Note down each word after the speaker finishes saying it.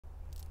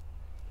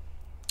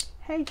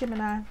Hey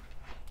Gemini.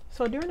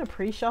 So during the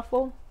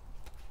pre-shuffle,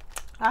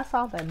 I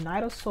saw the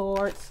Knight of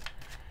Swords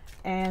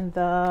and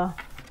I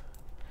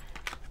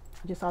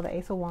just saw the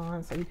Ace of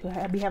Wands. So you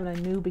could be having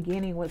a new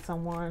beginning with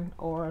someone,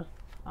 or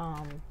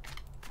some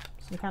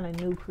kind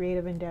of new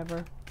creative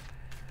endeavor.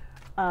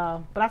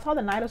 But I saw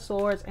the Knight of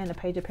Swords and the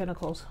Page of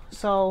Pentacles.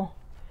 So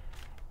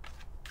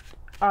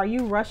are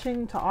you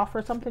rushing to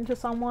offer something to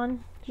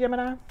someone,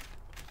 Gemini?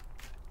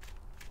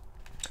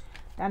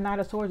 That Knight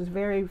of Swords is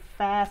very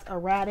fast,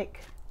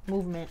 erratic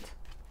movement.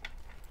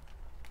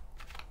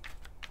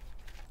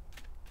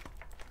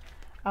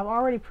 I've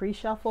already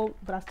pre-shuffled,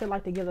 but I still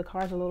like to give the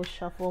cards a little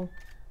shuffle.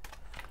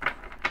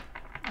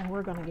 And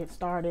we're going to get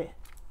started.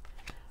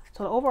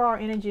 So the overall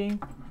energy,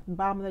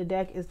 bottom of the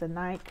deck, is the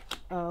Knight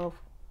of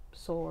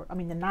Swords. I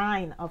mean the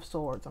Nine of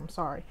Swords. I'm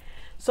sorry.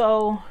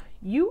 So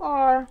you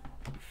are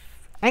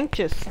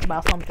anxious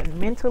about something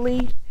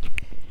mentally.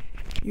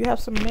 You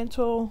have some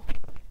mental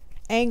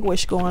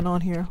anguish going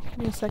on here. Give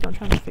me a second. I'm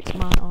trying to fix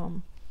my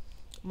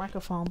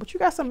microphone. But you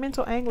got some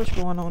mental anguish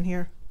going on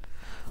here.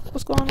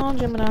 What's going on,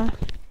 Gemini?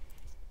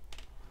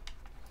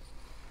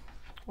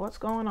 What's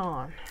going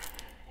on?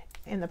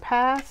 In the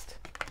past,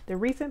 the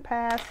recent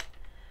past,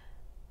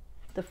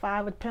 the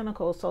Five of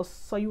Pentacles.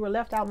 So you were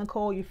left out in the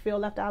cold. You feel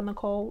left out in the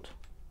cold,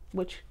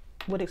 which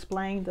would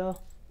explain the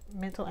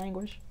mental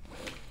anguish.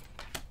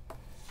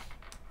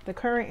 The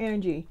current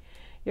energy,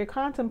 you're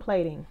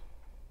contemplating.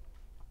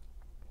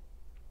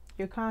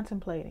 You're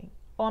contemplating.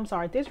 Oh, I'm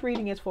sorry. This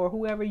reading is for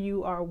whoever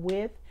you are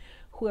with,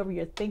 whoever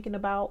you're thinking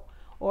about,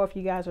 or if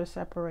you guys are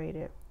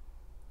separated.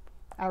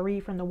 I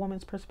read from the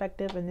woman's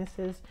perspective, and this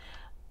is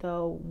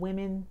the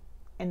women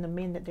and the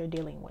men that they're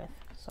dealing with.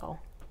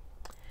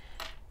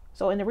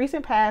 So in the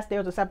recent past, there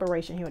was a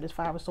separation here with this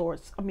Five of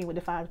Swords. I mean, with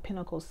the Five of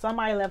Pentacles.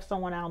 Somebody left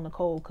someone out in the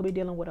cold. Could be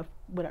dealing with an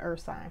earth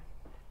sign.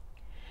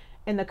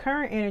 In the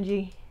current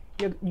energy,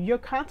 you're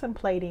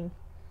contemplating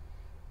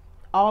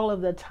all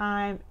of the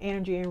time,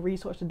 energy, and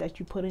resources that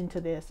you put into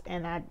this,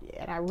 and I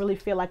really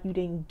feel like you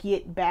didn't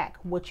get back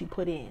what you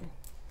put in.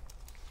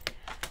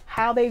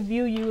 How they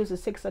view you is the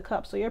Six of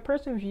Cups. So your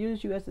person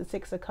views you as the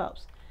Six of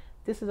Cups.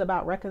 This is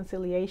about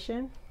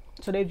reconciliation.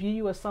 So they view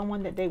you as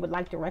someone that they would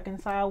like to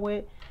reconcile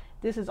with.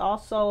 This is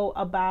also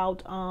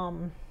about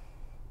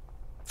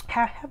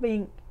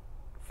having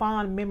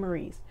fond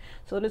memories.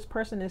 So this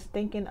person is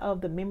thinking of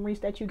the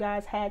memories that you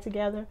guys had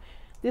together.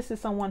 This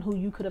is someone who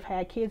you could have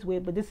had kids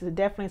with, but this is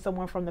definitely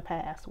someone from the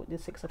past with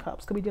this Six of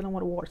Cups. Could be dealing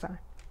with a water sign.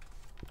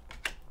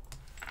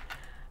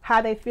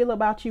 How they feel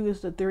about you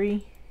is the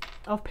Three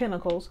of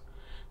Pentacles.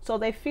 So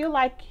they feel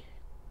like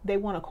they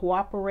want to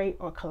cooperate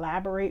or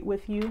collaborate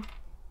with you,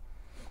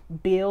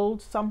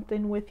 build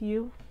something with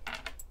you.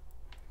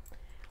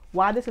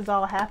 Why this is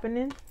all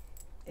happening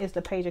is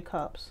the Page of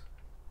Cups.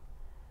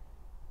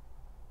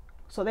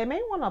 So they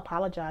may want to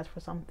apologize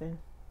for something.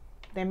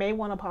 They may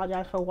want to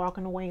apologize for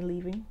walking away and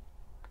leaving.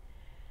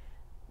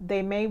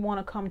 They may want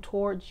to come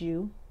towards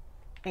you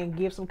and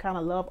give some kind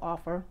of love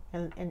offer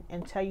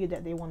and tell you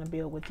that they want to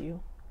build with you.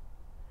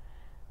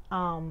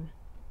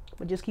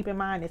 But just keep in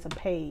mind, it's a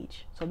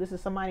page. So this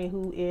is somebody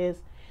who is,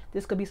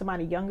 this could be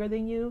somebody younger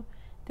than you.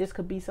 This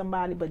could be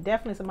somebody, but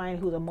definitely somebody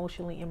who's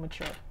emotionally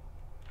immature.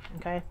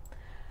 Okay.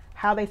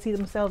 How they see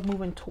themselves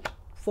moving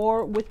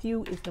forward with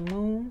you is the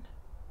Moon.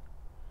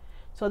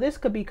 So this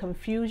could be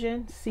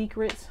confusion,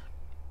 secrets,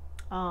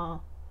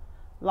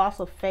 loss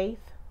of faith.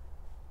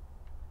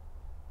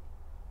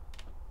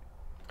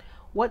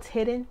 What's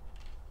hidden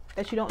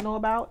that you don't know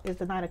about is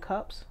the Knight of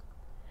Cups.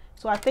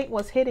 So I think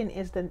what's hidden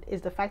is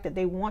the fact that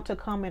they want to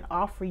come and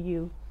offer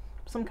you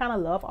some kind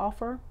of love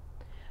offer.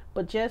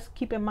 But just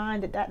keep in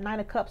mind that that Knight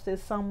of Cups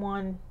is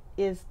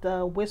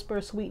the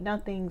whisper sweet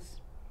nothings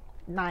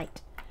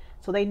knight.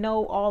 So they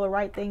know all the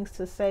right things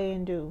to say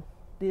and do.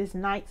 These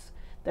knights,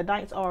 the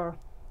knights are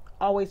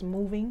always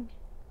moving.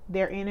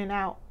 They're in and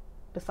out.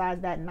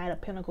 Besides that Knight of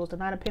Pentacles, the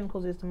Knight of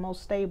Pentacles is the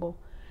most stable.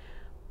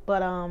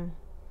 But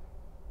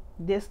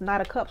this Knight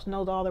of Cups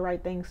knows all the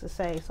right things to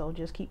say. So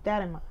just keep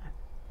that in mind.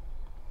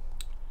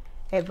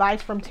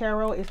 Advice from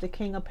Tarot is the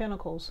King of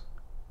Pentacles.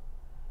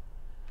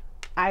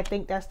 I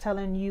think that's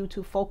telling you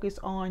to focus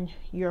on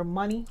your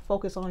money,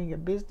 focus on your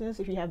business.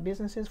 If you have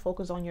businesses,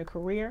 focus on your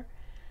career,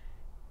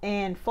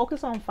 and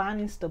focus on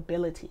finding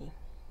stability.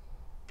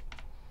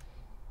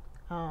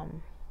 But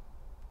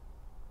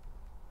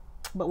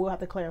we'll have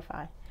to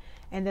clarify.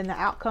 And then the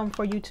outcome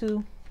for you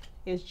two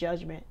is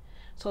Judgment.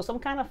 So some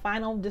kind of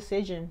final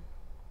decision.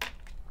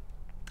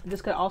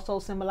 This could also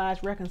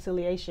symbolize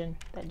reconciliation,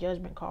 that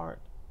Judgment card.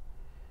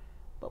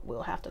 But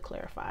we'll have to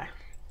clarify.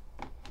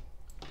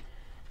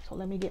 So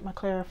let me get my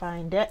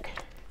clarifying deck,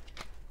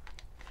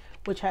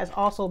 which has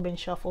also been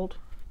shuffled.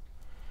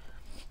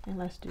 And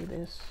let's do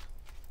this.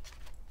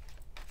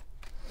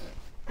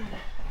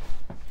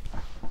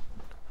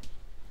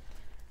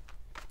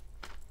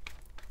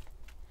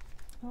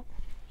 Oh,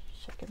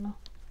 check it out.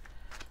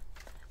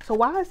 So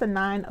why is the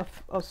Nine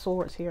of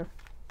Swords here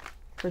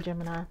for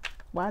Gemini?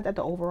 Why is that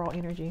the overall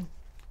energy?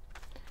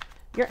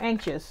 You're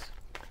anxious.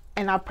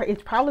 And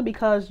it's probably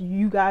because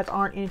you guys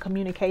aren't in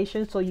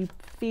communication, so you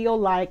feel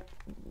like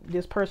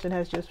this person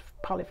has just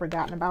probably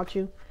forgotten about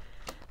you.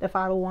 The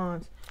Five of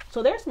Wands.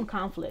 So there's some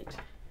conflict.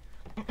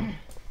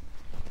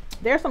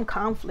 There's some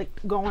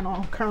conflict going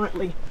on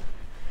currently.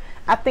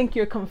 I think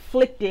you're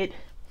conflicted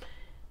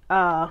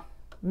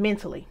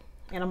mentally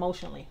and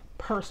emotionally.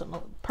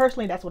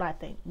 Personally, that's what I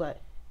think.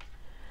 But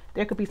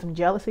there could be some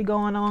jealousy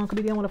going on. Could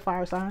be dealing with a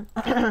fire sign.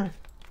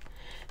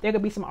 There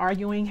could be some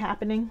arguing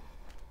happening.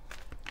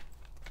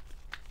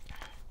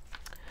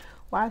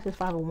 Why is this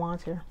Five of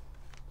Wands here?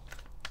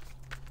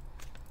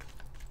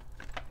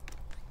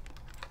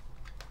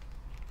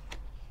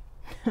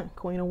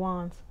 Queen of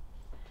Wands.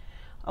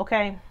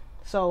 Okay,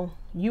 so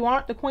you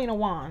aren't the Queen of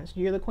Wands.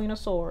 You're the Queen of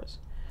Swords.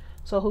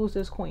 So who's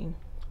this Queen?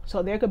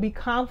 So there could be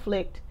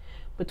conflict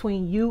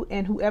between you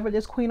and whoever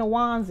this Queen of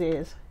Wands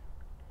is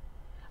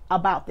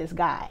about this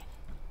guy.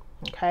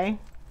 Okay,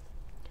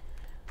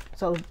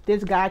 so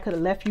this guy could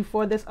have left you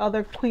for this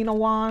other Queen of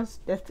Wands.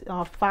 That's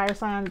fire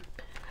sign,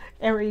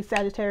 Aries,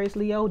 Sagittarius,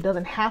 Leo.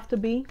 Doesn't have to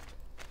be,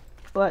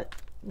 but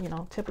you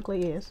know,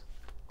 typically is.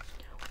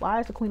 Why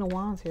is the Queen of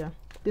Wands here?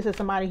 This is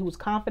somebody who's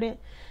confident,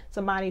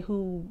 somebody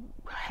who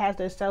has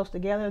themselves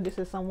together. This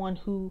is someone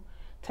who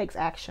takes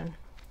action.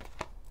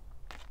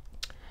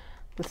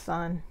 The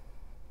Sun.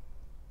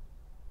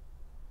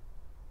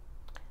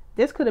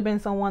 This could have been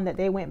someone that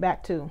they went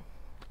back to.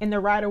 In the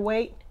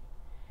Rider-Waite,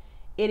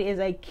 it is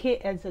a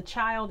kid, as a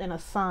child and a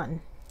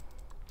son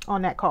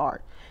on that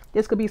card.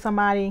 This could be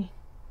somebody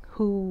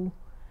who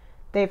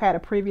they've had a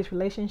previous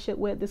relationship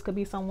with. This could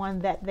be someone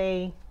that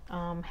they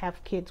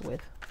have kids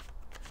with.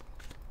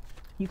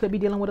 You could be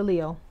dealing with a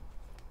Leo.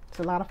 It's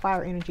a lot of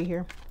fire energy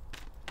here.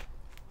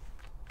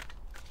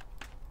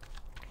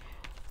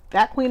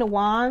 That Queen of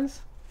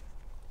Wands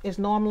is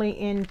normally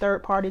in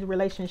third-party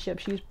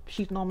relationships.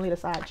 She's normally the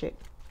side chick.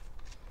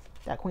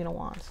 That Queen of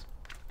Wands.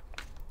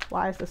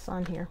 Why is the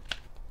Sun here?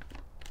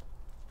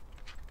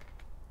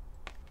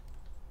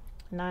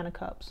 Nine of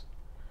Cups.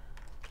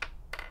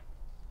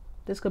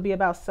 This could be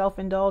about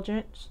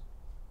self-indulgence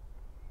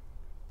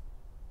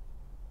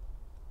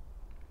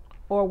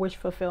or wish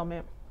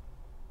fulfillment.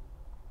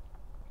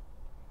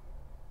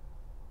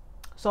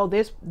 So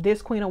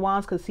this Queen of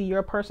Wands could see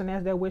your person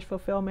as their wish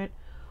fulfillment,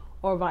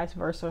 or vice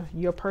versa.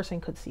 Your person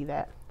could see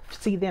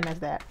them as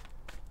that.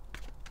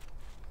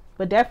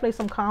 But definitely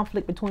some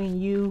conflict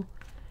between you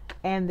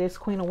and this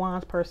Queen of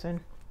Wands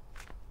person,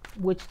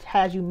 which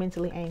has you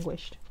mentally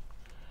anguished.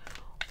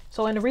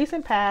 So in the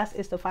recent past,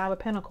 it's the Five of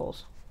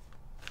Pentacles.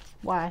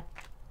 Why?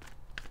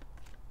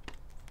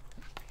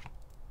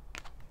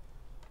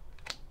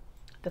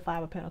 The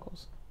Five of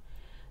Pentacles.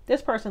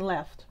 This person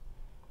left.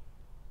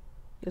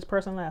 This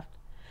person left.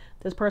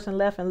 This person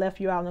left and left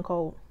you out in the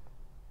cold.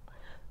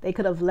 They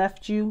could have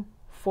left you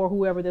for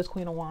whoever this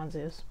Queen of Wands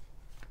is.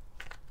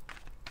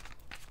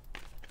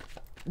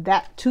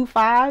 That 2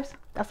 5s,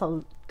 that's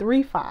a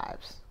 3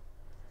 5s.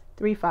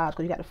 3 5s,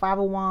 because you got the Five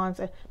of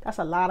Wands. That's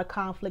a lot of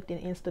conflict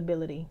and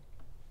instability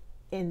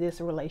in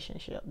this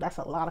relationship. That's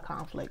a lot of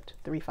conflict.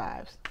 3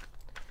 5s.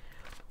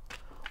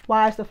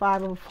 Why is the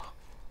Five of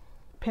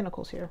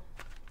Pentacles here?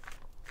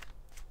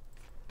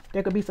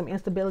 There could be some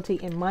instability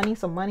in money,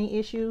 some money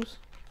issues.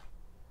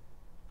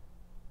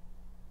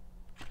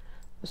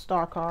 The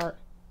Star card.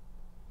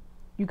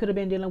 You could have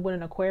been dealing with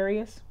an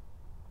Aquarius.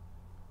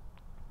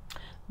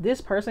 This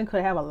person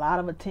could have a lot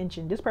of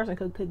attention. This person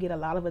could get a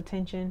lot of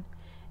attention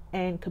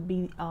and could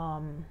be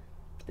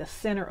the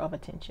center of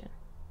attention.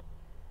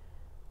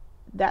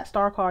 That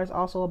Star card is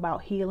also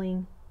about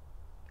healing,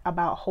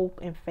 about hope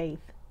and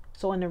faith.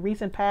 So in the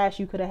recent past,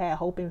 you could have had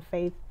hope and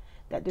faith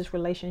that this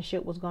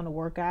relationship was going to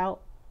work out,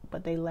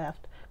 but they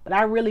left. But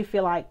I really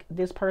feel like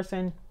this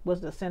person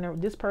was the center.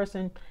 This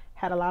person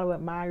had a lot of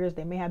admirers.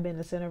 They may have been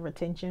the center of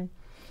attention,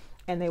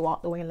 and they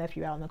walked away and left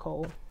you out in the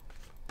cold.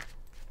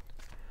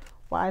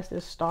 Why is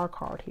this Star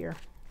card here?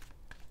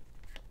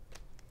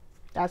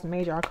 That's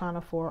major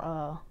arcana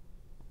for,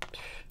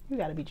 you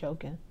gotta be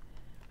joking.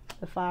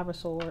 The Five of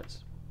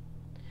Swords.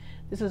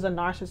 This is a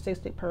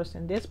narcissistic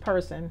person. This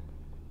person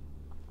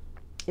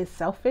is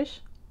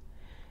selfish,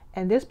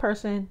 and this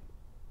person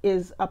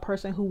is a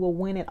person who will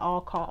win at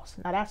all costs.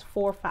 Now that's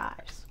 4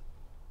 5s.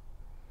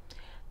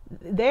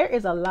 There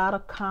is a lot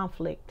of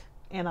conflict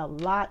and a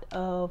lot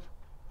of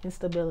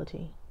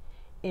instability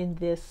in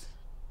this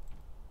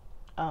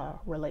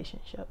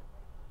relationship.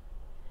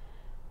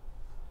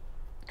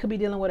 Could be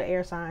dealing with an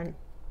air sign,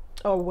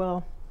 or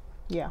well,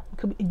 yeah,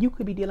 you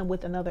could be dealing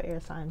with another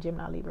air sign,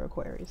 Gemini, Libra,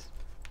 Aquarius.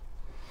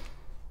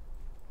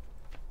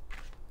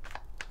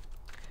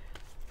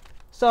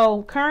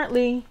 So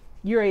currently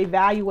you're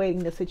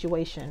evaluating the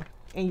situation,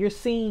 and you're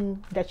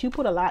seeing that you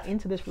put a lot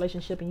into this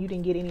relationship and you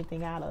didn't get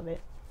anything out of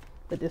it.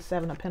 But this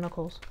Seven of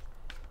Pentacles.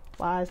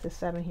 Why is this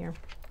 7 here?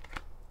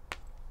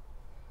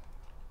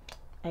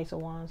 Ace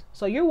of Wands.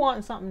 So you're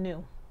wanting something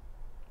new.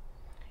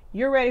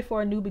 You're ready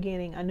for a new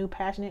beginning, a new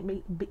passionate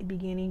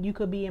beginning. You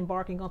could be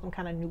embarking on some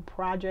kind of new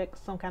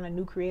project, some kind of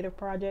new creative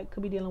project.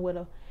 Could be dealing with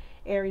a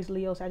Aries,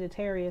 Leo,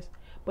 Sagittarius.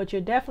 But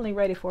you're definitely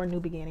ready for a new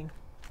beginning.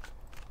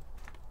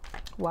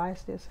 Why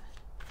is this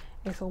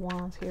Ace of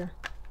Wands here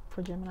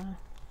for Gemini?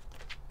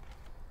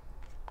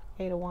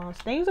 Eight of Wands.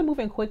 Things are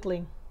moving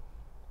quickly.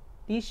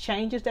 These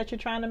changes that you're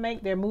trying to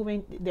make,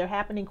 they're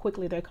happening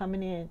quickly. They're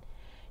coming in.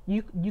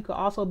 You could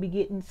also be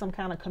getting some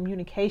kind of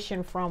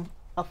communication from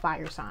a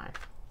fire sign.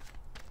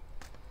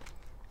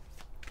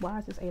 Why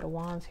is this Eight of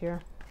Wands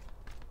here?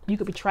 You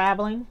could be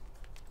traveling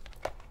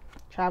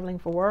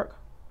for work.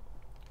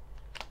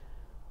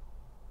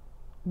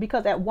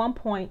 Because at one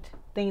point,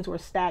 things were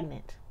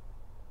stagnant.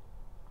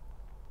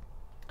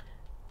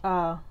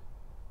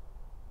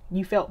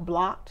 You felt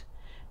blocked.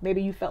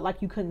 Maybe you felt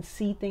like you couldn't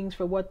see things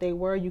for what they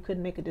were. You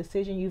couldn't make a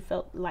decision. You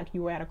felt like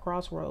you were at a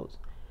crossroads.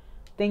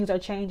 Things are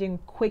changing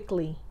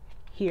quickly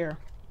here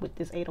with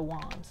this Eight of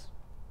Wands.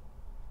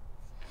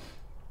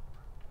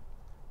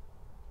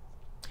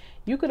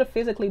 You could have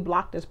physically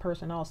blocked this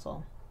person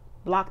also.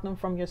 Blocked them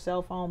from your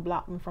cell phone,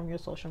 blocked them from your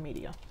social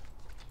media.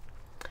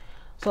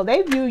 So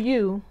they view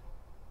you.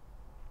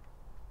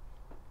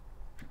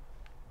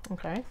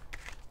 Okay.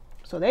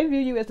 So they view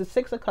you as the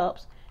Six of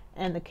Cups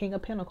and the King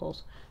of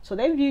Pentacles. So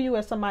they view you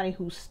as somebody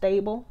who's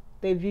stable.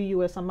 They view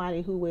you as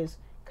somebody who is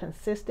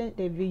consistent.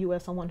 They view you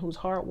as someone who's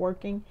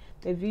hardworking.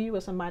 They view you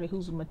as somebody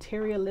who's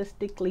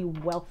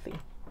materialistically wealthy.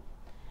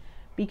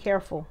 Be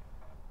careful.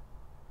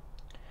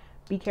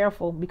 Be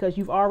careful, because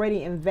you've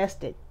already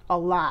invested a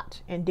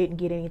lot and didn't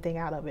get anything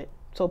out of it.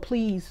 So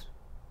please,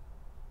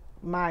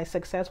 my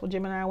successful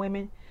Gemini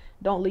women,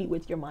 don't lead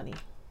with your money.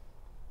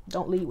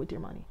 Don't lead with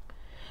your money.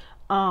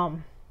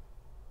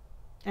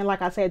 And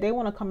like I said, they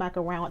want to come back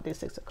around with this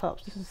Six of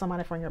Cups. This is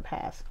somebody from your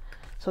past.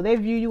 So they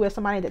view you as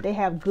somebody that they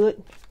have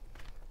good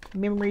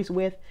memories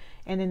with,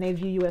 and then they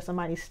view you as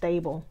somebody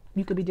stable.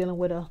 You could be dealing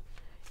with a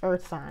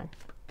earth sign.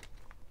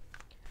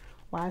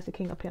 Why is the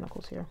King of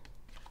Pentacles here?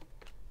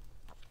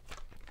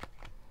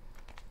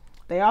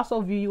 They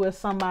also view you as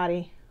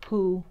somebody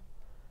who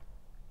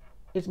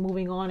is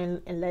moving on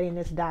and letting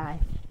this die.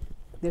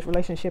 This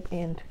relationship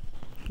end,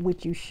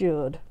 which you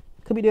should.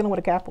 Could be dealing with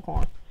a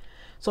Capricorn.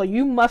 So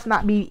you must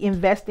not be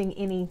investing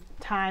any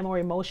time or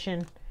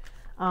emotion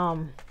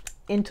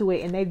into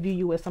it, and they view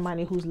you as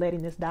somebody who's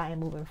letting this die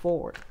and moving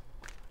forward.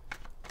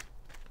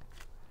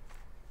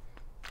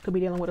 Could be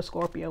dealing with a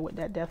Scorpio with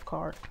that Death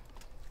card.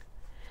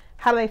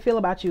 How do they feel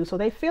about you? So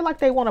they feel like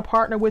they want to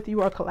partner with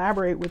you or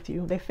collaborate with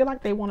you. They feel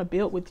like they want to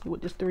build with you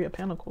with this Three of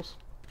Pentacles.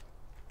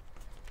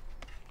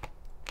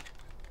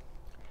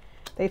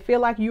 They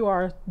feel like you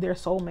are their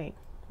soulmate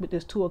with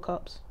this Two of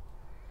Cups.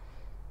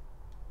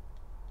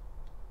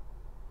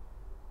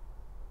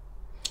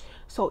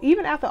 So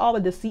even after all the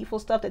deceitful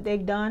stuff that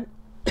they've done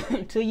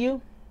to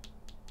you,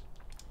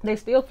 they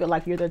still feel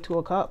like you're their Two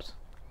of Cups.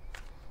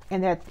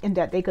 And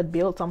that they could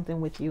build something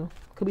with you.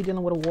 Could be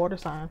dealing with a water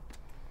sign.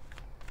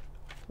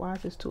 Why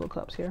is this Two of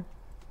Cups here?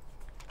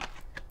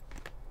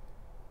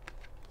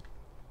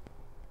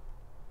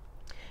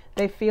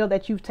 They feel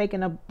that you've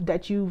taken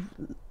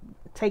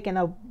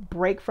a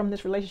break from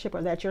this relationship,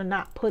 or that you're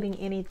not putting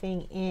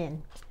anything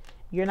in.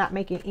 You're not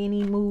making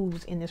any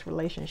moves in this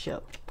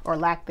relationship, or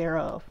lack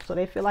thereof. So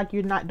they feel like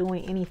you're not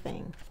doing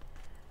anything.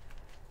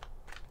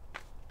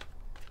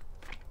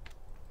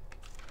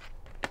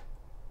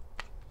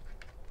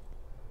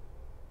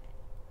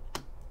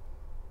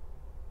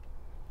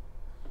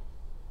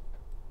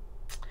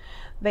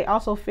 They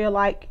also feel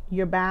like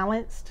you're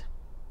balanced.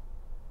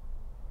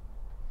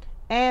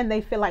 And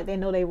they feel like they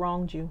know they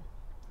wronged you.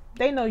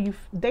 They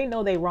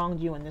know they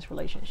wronged you in this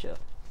relationship.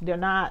 They're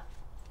not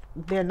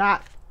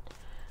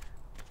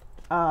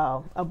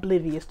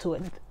oblivious to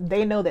it.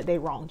 They know that they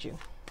wronged you.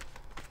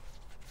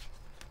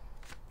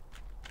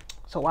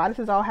 So while this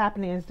is all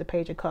happening is the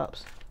Page of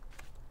Cups.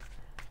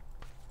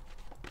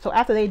 So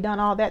after they've done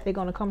all that, they're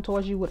going to come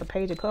towards you with a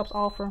Page of Cups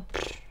offer.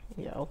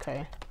 Yeah,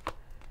 okay.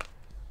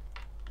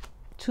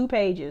 2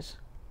 pages.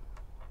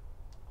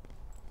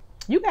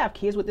 You could have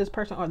kids with this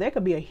person, or there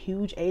could be a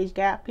huge age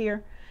gap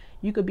here.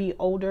 You could be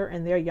older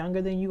and they're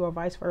younger than you, or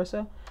vice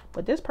versa.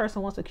 But this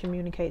person wants to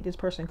communicate. This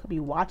person could be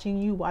watching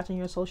you, watching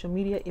your social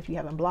media if you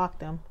haven't blocked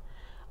them.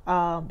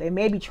 They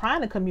may be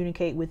trying to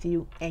communicate with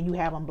you and you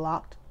have them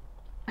blocked.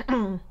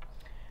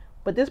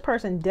 But this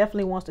person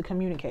definitely wants to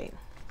communicate.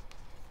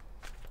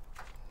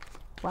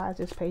 Why is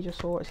this Page of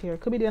Swords here?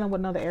 Could be dealing with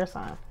another air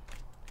sign.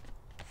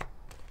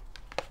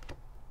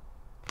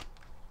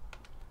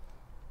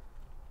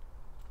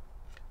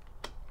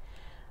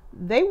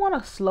 They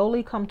want to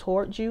slowly come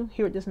towards you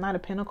here at this Knight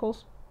of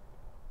Pentacles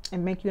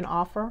and make you an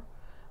offer,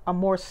 a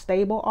more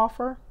stable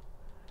offer.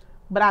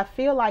 But I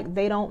feel like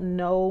they don't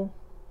know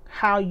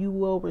how you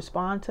will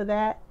respond to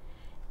that,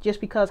 just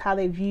because how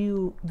they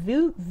view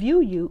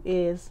you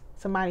is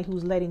somebody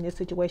who's letting this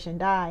situation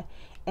die,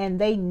 and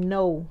they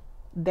know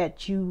that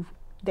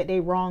they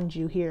wronged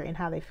you here and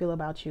how they feel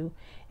about you,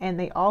 and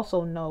they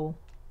also know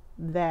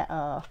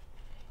that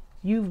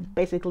you've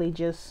basically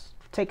just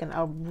taken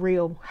a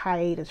real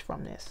hiatus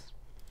from this.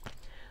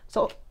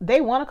 So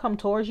they want to come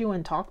towards you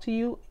and talk to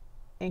you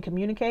and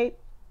communicate,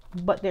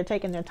 but they're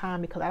taking their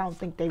time because I don't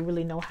think they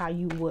really know how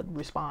you would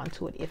respond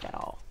to it, if at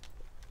all.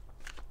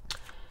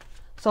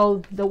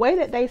 So the way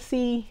that they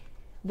see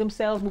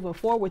themselves moving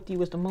forward with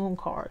you is the Moon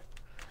card.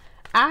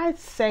 I'd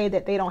say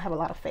that they don't have a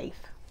lot of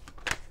faith.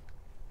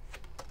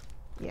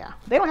 Yeah,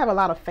 they don't have a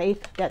lot of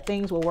faith that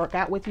things will work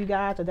out with you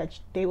guys, or that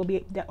they will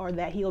be, or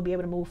that he'll be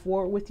able to move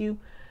forward with you.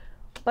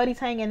 But he's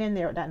hanging in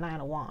there at that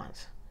 9 of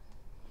Wands.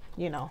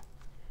 You know,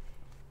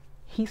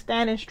 he's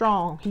standing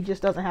strong. He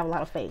just doesn't have a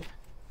lot of faith.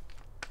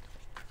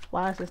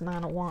 Why is this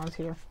 9 of Wands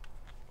here?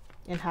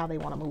 And how they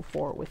want to move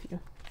forward with you.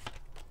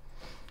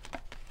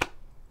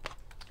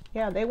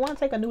 Yeah, they want to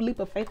take a new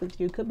leap of faith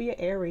with you. Could be an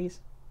Aries.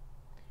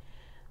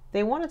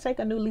 They want to take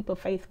a new leap of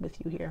faith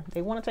with you here.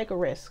 They want to take a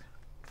risk.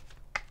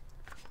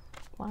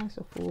 Why is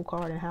the Fool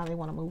card and how they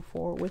want to move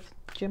forward with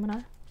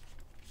Gemini?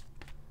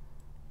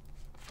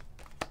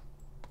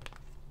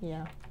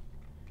 Yeah.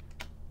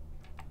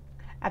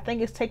 I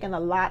think it's taken a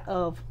lot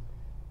of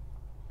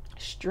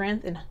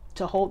strength and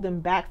to hold them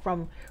back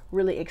from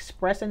really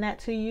expressing that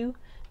to you.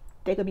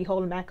 They could be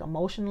holding back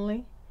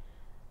emotionally.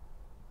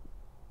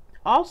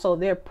 Also,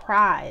 their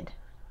pride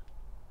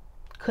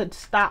could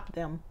stop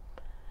them,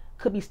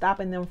 could be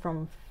stopping them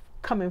from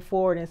coming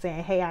forward and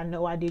saying, hey, I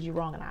know I did you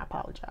wrong and I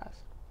apologize.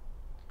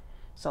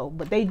 So,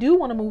 but they do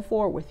want to move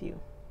forward with you.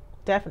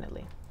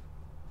 Definitely.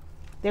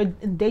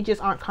 They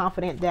just aren't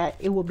confident that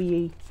it will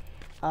be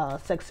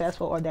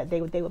successful, or that they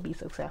will be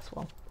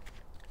successful.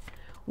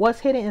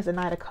 What's hidden is the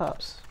Knight of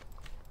Cups.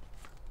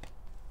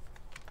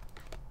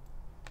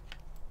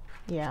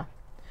 Yeah.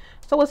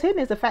 So what's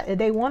hidden is the fact that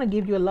they want to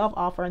give you a love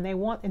offer, and they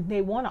want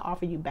to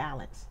offer you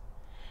balance.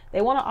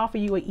 They want to offer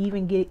you an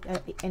even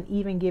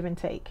give and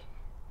take.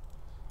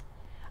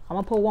 I'm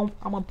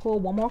gonna pull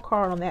one more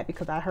card on that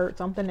because I heard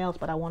something else,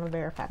 but I want to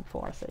verify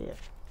before I say it.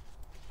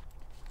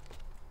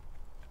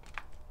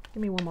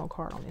 Give me one more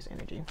card on this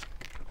energy.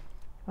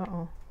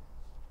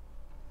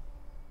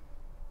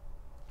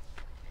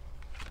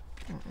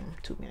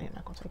 2 minutes. I'm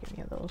not gonna take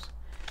any of those.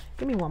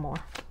 Give me one more.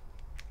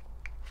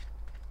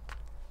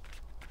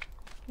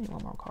 Give me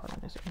one more card on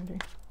this energy.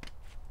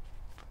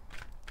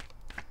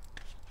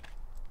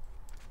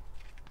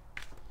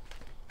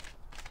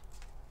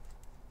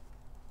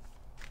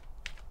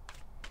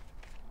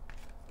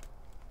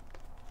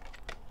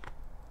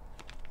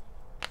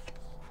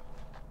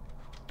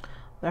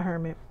 The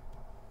Hermit.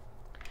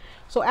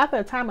 So after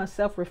a time of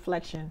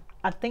self-reflection,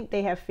 I think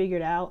they have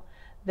figured out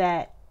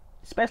that,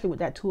 especially with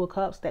that 2 of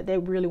Cups, that they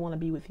really want to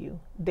be with you.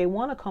 They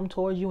want to come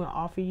towards you and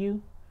offer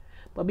you,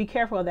 but be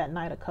careful of that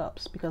Knight of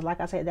Cups, because like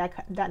I said,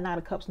 that Knight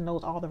of Cups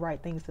knows all the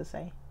right things to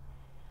say.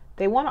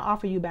 They want to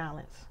offer you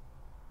balance.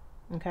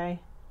 Okay?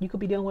 You could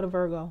be dealing with a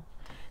Virgo.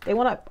 They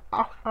want to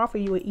offer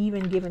you an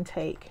even give and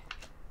take.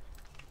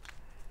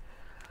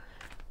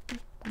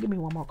 Give me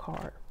one more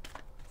card.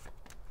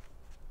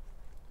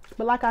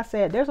 But like I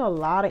said, there's a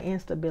lot of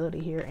instability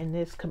here in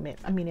this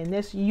in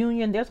this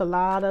union. There's a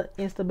lot of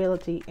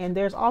instability, and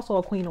there's also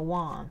a Queen of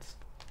Wands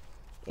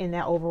in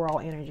that overall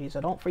energy.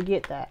 So don't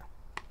forget that.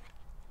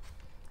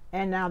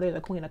 And now there's a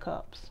Queen of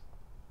Cups.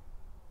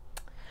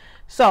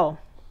 So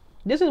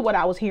this is what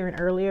I was hearing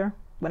earlier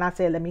when I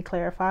said, let me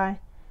clarify.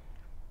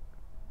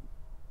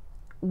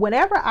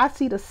 Whenever I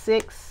see the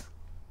 6,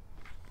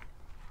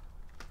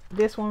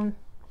 this one,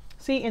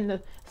 see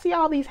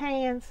all these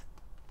hands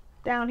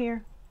down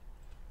here?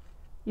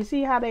 You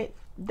see how they're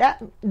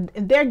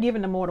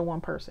giving to more than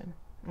one person.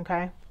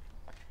 Okay.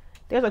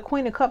 There's a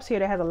Queen of Cups here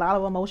that has a lot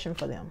of emotion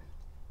for them.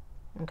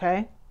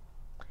 Okay.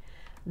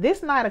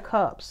 This Knight of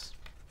Cups,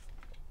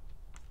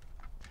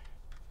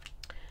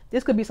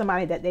 this could be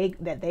somebody that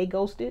they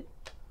ghosted.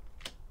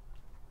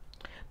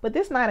 But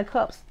this Knight of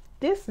Cups,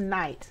 this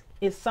Knight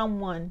is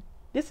someone,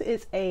 this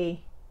is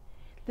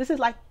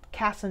like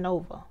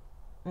Casanova.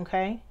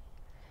 Okay.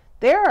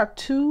 There are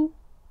 2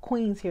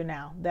 queens here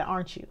now that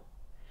aren't you.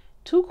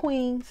 2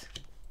 queens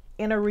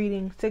in a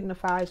reading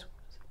signifies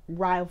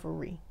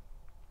rivalry.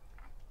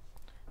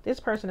 This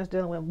person is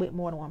dealing with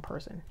more than one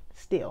person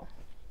still.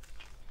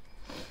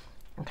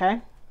 Okay.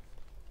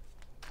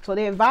 So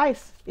the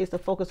advice is to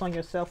focus on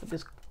yourself with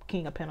this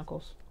King of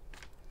Pentacles.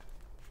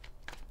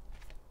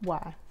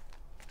 Why?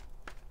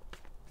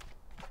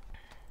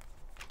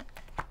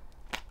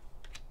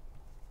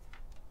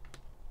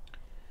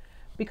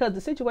 Because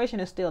the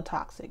situation is still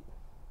toxic.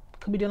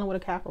 Could be dealing with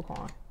a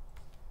Capricorn.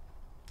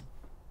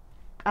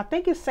 I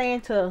think it's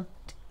saying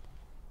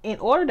in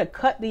order to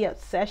cut the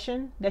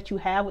obsession that you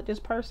have with this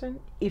person,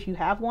 if you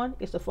have one,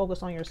 is to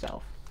focus on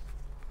yourself.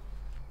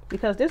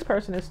 Because this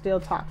person is still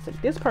toxic.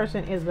 This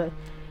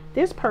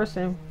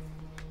person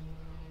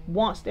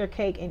wants their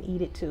cake and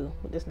eat it too,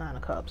 with this 9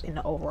 of Cups in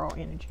the overall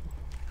energy.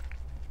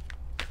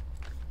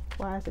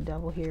 Why is the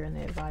Devil here in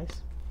the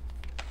advice?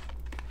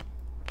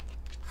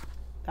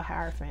 The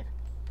Hierophant.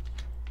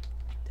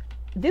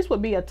 This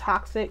would be a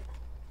toxic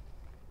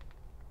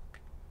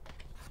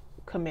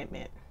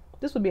commitment.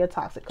 This would be a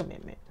toxic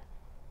commitment.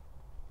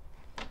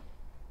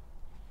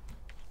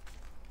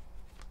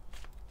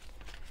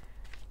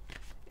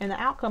 And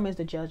the outcome is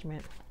the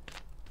Judgment.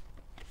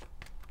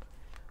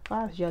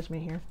 Why is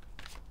Judgment here?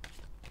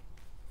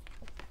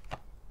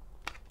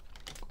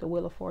 The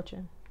Wheel of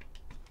Fortune.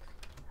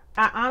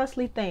 I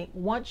honestly think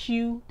once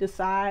you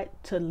decide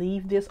to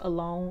leave this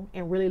alone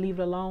and really leave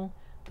it alone,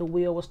 the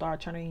wheel will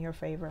start turning in your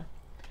favor.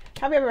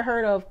 Have you ever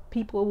heard of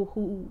people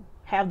who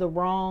have the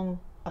wrong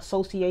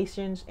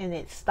associations and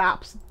it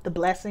stops the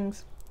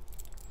blessings?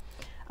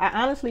 I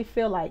honestly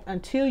feel like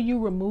until you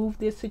remove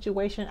this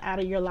situation out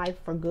of your life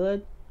for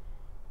good,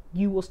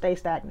 you will stay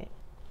stagnant.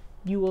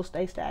 You will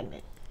stay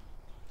stagnant.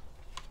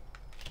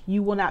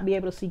 You will not be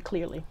able to see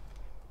clearly.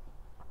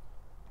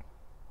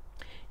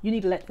 You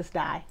need to let this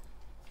die.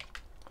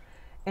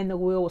 And the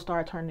wheel will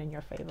start turning in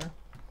your favor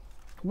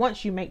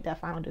once you make that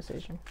final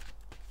decision.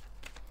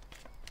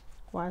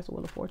 Why is the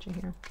Wheel of Fortune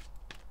here?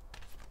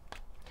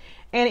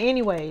 And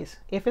anyways,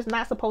 if it's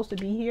not supposed to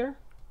be here,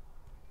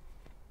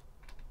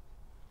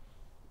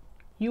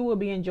 you will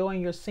be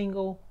enjoying your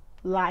single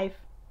life,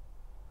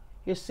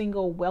 your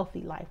single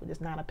wealthy life with this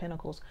Nine of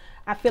Pentacles.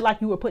 I feel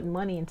like you were putting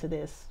money into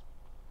this.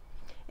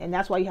 And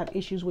that's why you have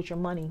issues with your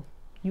money.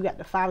 You got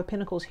the Five of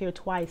Pentacles here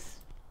twice.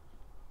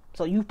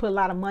 So you put a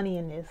lot of money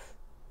in this.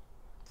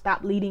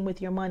 Stop leading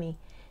with your money.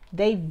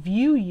 They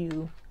view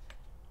you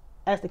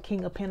as the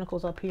King of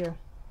Pentacles up here.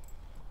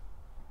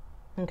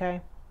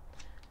 Okay?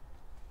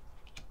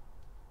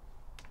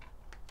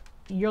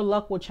 Your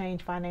luck will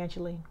change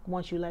financially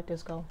once you let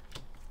this go.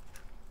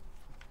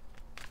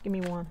 Give me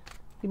one.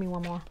 Give me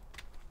one more.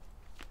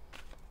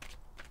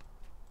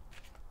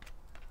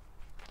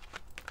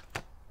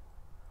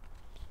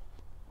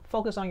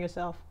 Focus on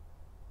yourself.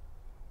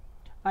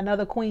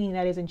 Another queen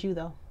that isn't you,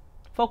 though.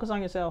 Focus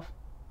on yourself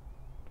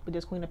with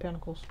this Queen of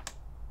Pentacles.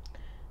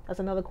 That's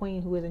another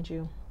queen who isn't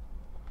you.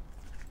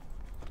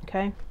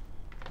 Okay?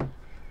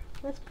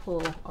 Let's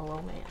pull a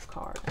romance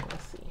card and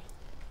let's see.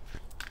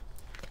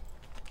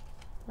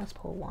 Let's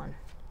pull one.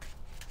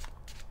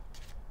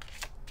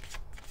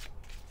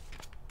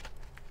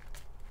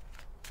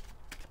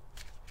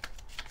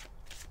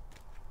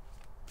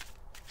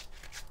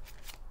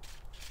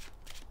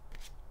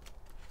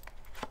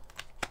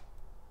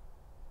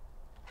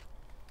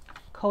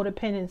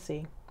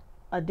 Codependency.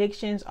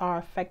 Addictions are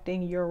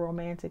affecting your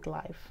romantic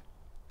life.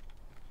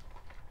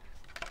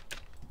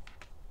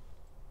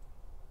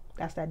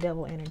 That's that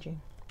devil energy.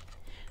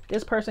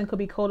 This person could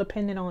be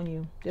codependent on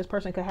you. This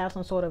person could have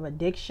some sort of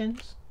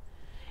addictions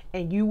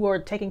and you were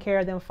taking care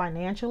of them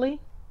financially.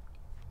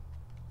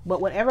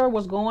 But whatever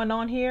was going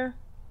on here,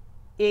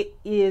 it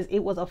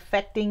was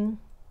affecting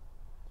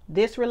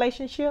this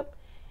relationship,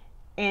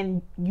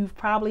 and you've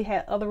probably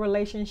had other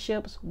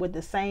relationships with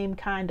the same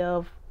kind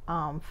of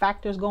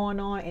factors going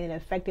on, and it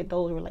affected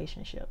those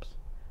relationships.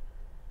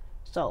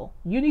 So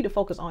you need to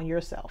focus on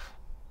yourself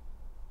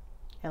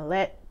and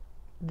let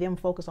them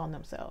focus on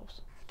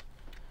themselves.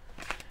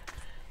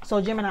 So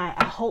Gemini,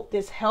 I hope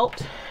this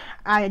helped.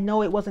 I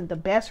know it wasn't the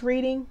best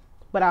reading,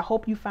 but I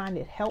hope you find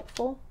it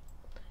helpful,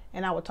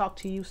 and I will talk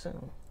to you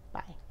soon.